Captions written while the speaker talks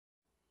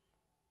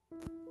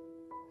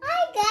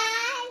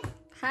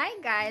Hi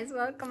guys,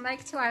 welcome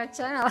back to our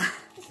channel.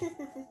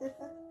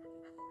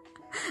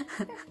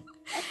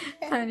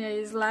 Tanya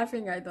is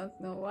laughing, I don't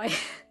know why.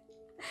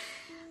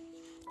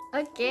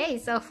 Okay,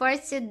 so for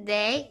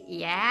today,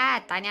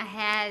 Tanya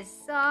has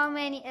so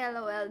many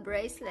LOL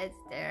bracelets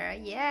there,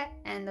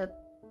 and a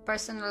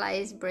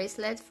personalized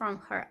bracelet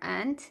from her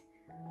aunt.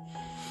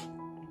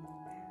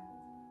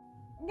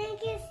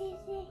 Thank you,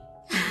 Cici.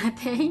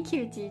 Thank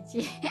you,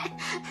 Gigi.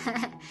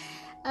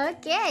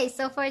 Okay,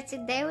 so for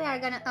today we are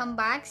gonna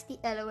unbox the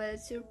LOL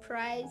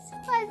surprise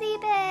fuzzy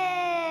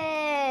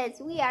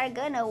beds. We are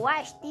gonna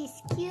wash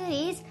these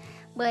cuties,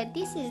 but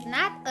this is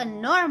not a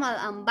normal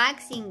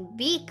unboxing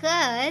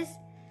because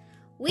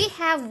we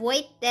have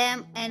weighed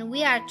them and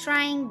we are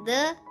trying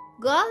the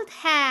gold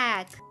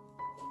hack.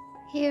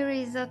 Here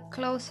is a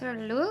closer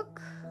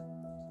look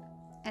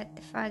at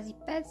the Fuzzy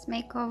Pets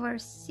Makeover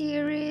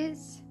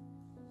series.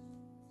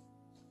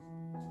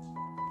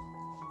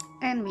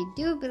 And we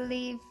do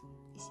believe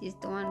this is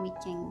the one we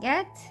can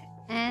get,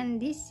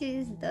 and this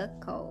is the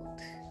code.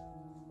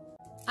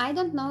 I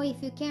don't know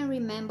if you can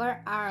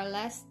remember our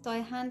last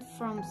toy hunt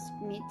from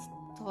Smith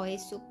Toy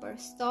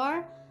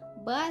Superstore,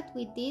 but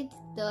we did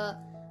the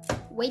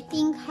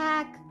weighting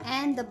hack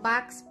and the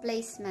box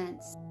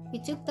placements. We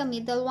took the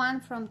middle one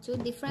from two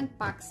different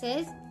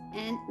boxes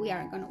and we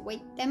are gonna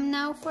weight them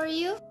now for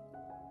you.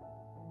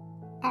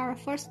 Our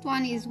first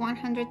one is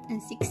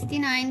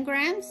 169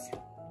 grams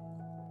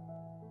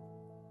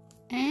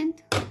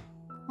and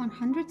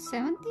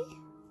 170.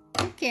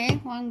 Okay,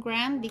 1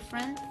 gram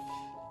different.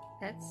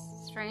 That's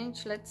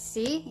strange. Let's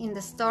see. In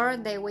the store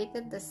they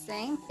weighted the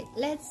same.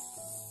 Let's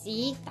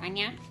see.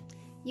 Tanya,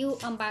 you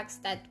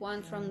unbox that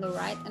one from the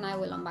right and I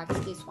will unbox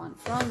this one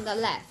from the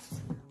left.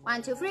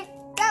 1, 2, 3,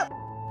 go!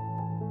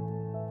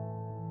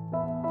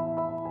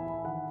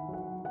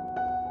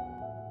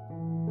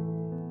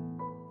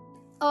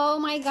 Oh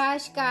my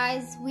gosh,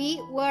 guys, we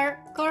were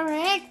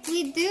correct.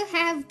 We do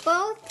have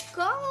both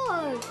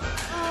gold.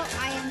 Oh,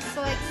 I am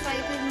so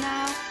excited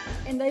now.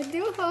 And I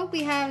do hope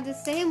we have the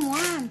same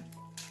one.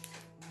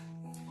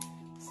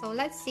 So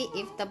let's see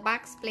if the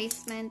box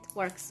placement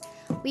works.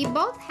 We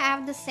both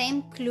have the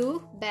same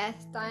clue,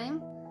 bath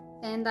time.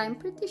 And I'm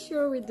pretty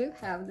sure we do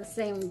have the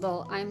same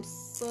doll. I'm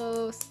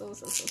so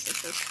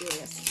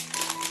curious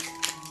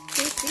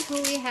to see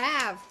who we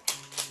have.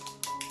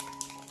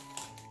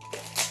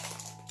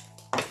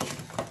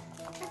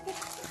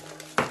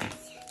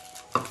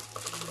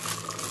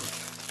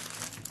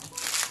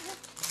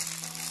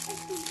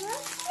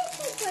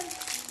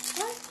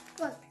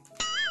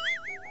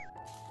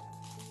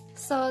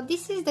 So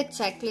this is the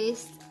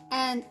checklist,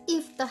 and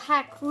if the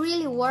hack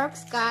really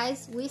works,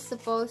 guys, we're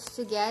supposed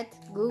to get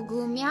Goo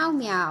Goo Meow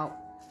Meow.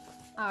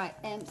 I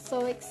am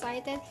so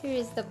excited. Here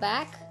is the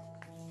back.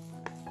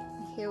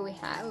 Here we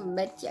have,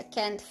 bet you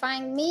can't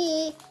find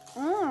me.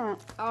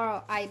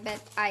 Or I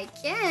bet I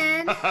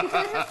can.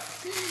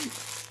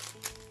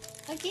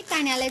 Okay,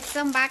 Tanya, let's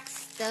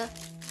unbox the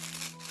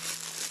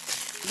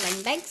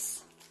blind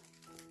bags.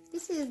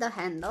 This is the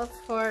handle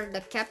for the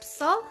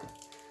capsule.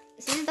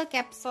 This is the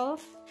capsule.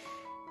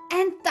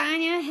 And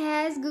Tanya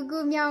has Goo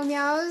Goo Meow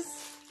Meow's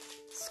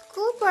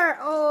scooper.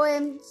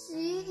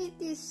 OMG, it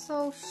is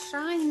so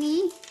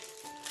shiny.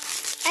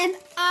 And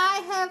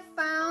I have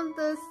found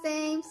the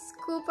same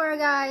scooper,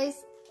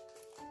 guys.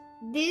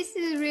 This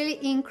is really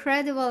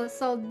incredible.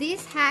 So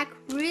this hack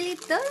really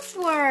does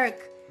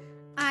work.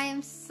 I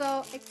am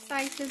so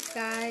excited,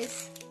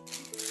 guys.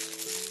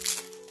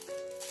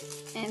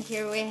 And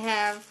here we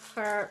have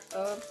her,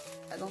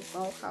 I don't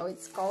know how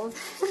it's called.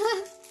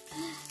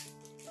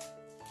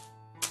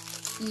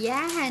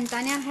 Yeah, and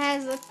Tanya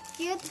has a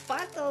cute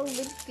bottle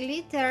with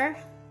glitter,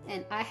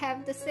 and I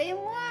have the same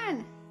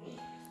one.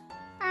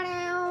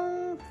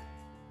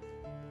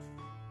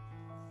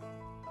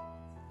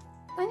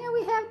 Tanya,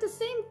 we have the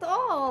same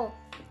doll.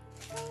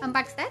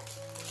 Unbox that.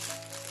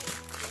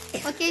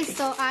 Okay,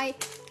 so I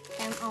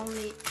am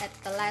only at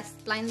the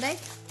last blind bag.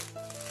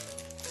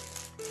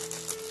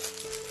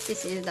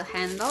 This is the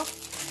handle.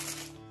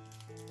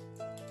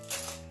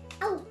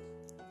 Ow!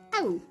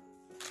 Ow!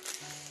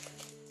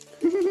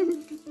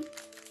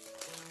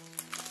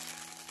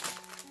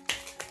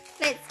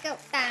 Let's go,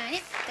 Tanya.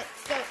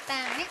 Let's go,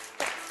 Tanya.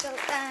 Let's go,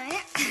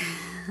 Tanya.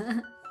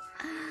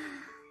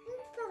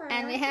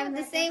 And we have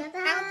the same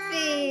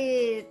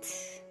outfit.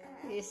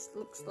 This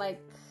looks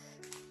like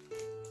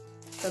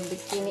the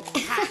bikini.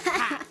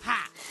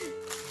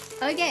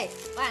 Okay,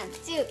 1,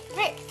 2,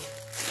 3.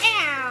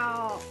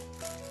 Ow!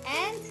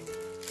 And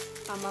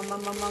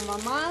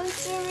mom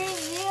to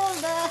reveal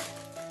the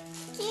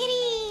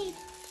kitty.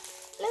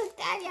 Look,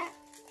 Tanya.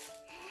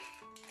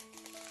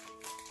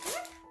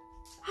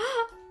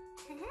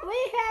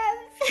 We have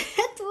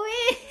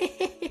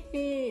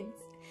twins.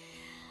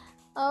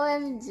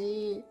 OMG.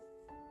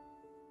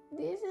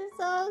 This is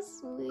so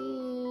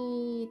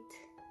sweet.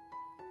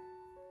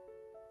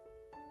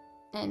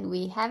 And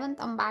we haven't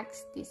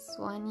unboxed this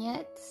one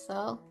yet,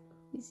 so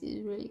this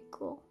is really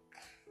cool.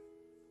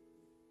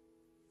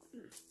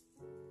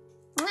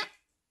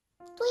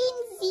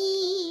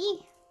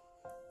 Twinsy.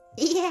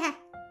 Yeah.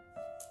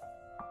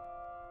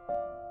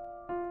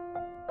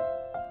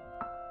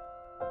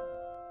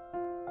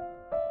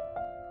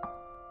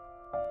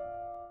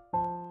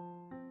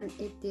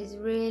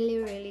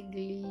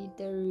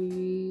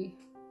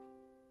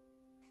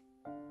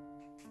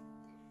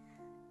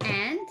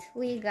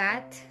 we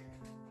got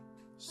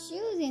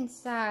shoes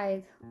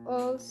inside,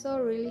 also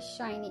really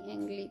shiny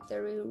and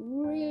glittery,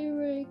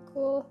 really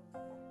cool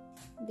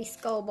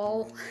disco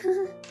ball.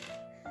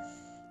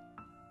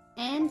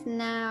 And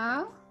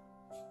now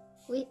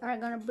we are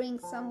gonna bring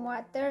some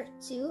water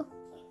to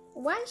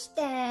wash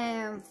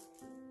them.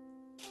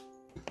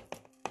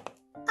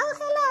 Oh,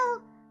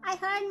 hello! I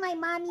heard my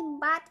mommy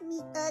bought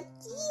me a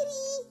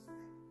kitty.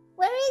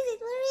 Where is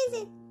it? Where is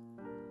it?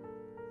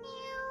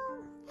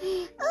 Meow.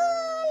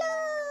 Oh,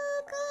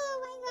 look! Oh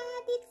my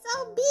god, it's so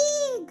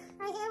big!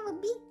 I have a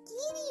big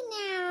kitty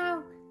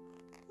now.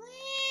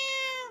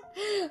 Meow.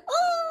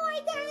 Oh my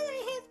god, I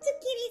have two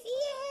kitties!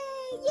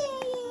 Yay!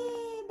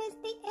 Yay! Best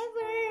day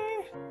ever!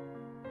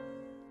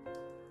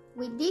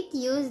 We did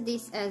use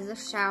this as a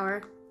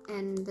shower,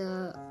 and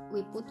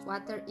we put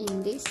water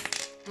in this,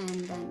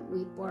 and then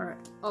we pour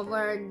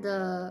over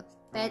the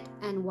pet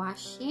and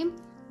wash him.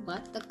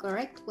 But the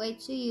correct way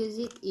to use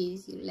it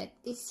is you let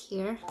this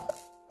here,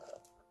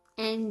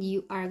 and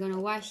you are gonna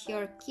wash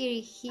your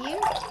kitty here.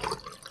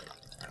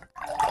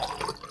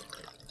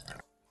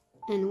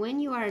 And when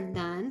you are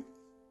done,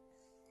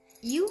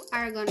 you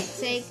are gonna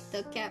take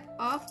the cap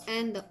off,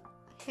 and the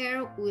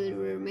hair will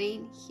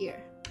remain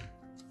here,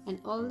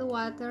 and all the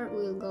water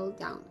will go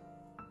down.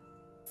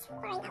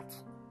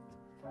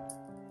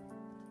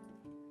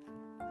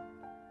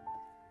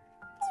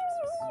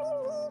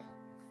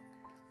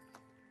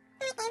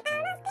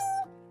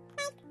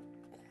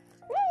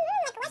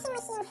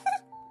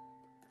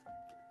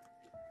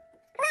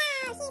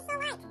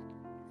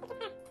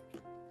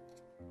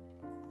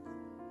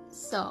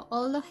 So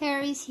all the hair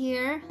is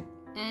here,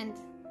 and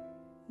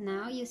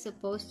now you're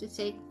supposed to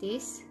take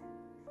this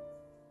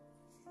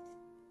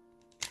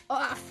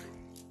off,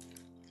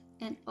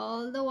 and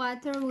all the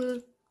water will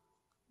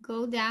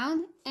go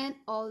down, and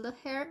all the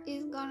hair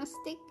is gonna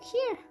stick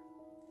here.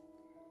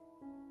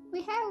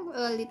 We have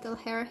a little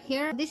hair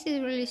here. This is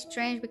really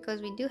strange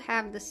because we do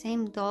have the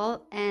same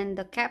doll, and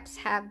the caps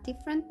have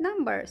different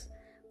numbers.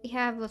 We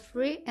have a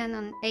free and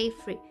an A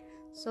free.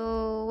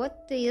 So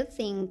what do you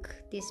think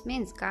this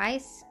means,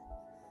 guys?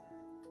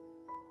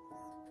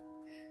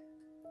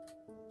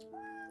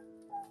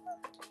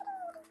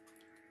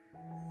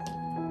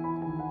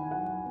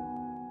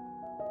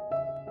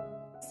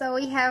 So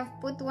we have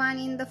put one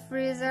in the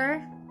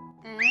freezer,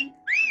 and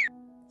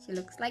she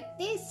looks like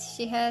this.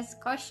 She has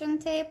caution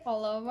tape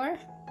all over,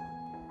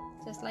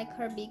 just like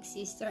her big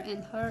sister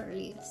and her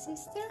little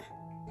sister.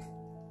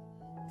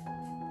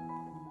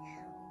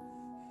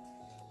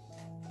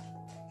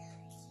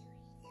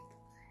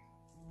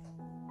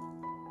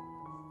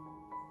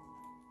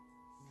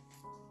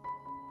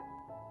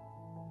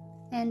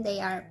 And they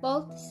are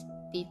both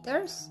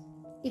spitters.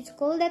 It's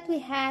cool that we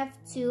have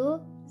two,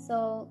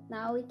 so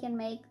now we can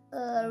make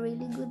a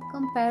really good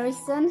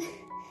comparison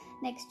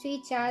next to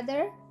each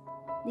other.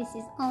 This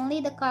is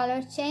only the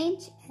color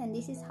change, and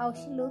this is how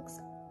she looks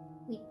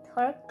with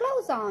her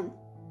clothes on.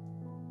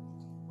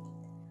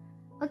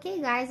 Okay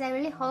guys, I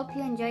really hope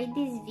you enjoyed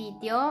this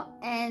video,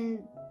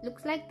 and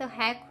looks like the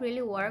hack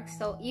really works.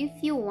 So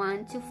if you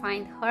want to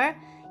find her,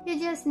 you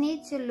just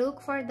need to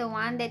look for the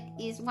one that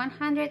is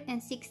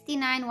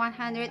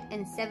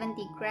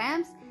 170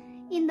 grams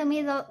in the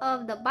middle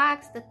of the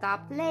box, the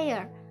top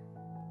layer.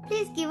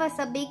 Please give us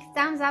a big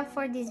thumbs up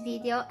for this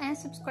video and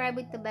subscribe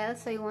with the bell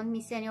so you won't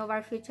miss any of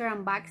our future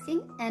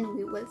unboxing, and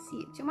we will see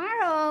you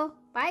tomorrow.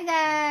 Bye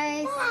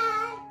guys!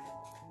 Bye.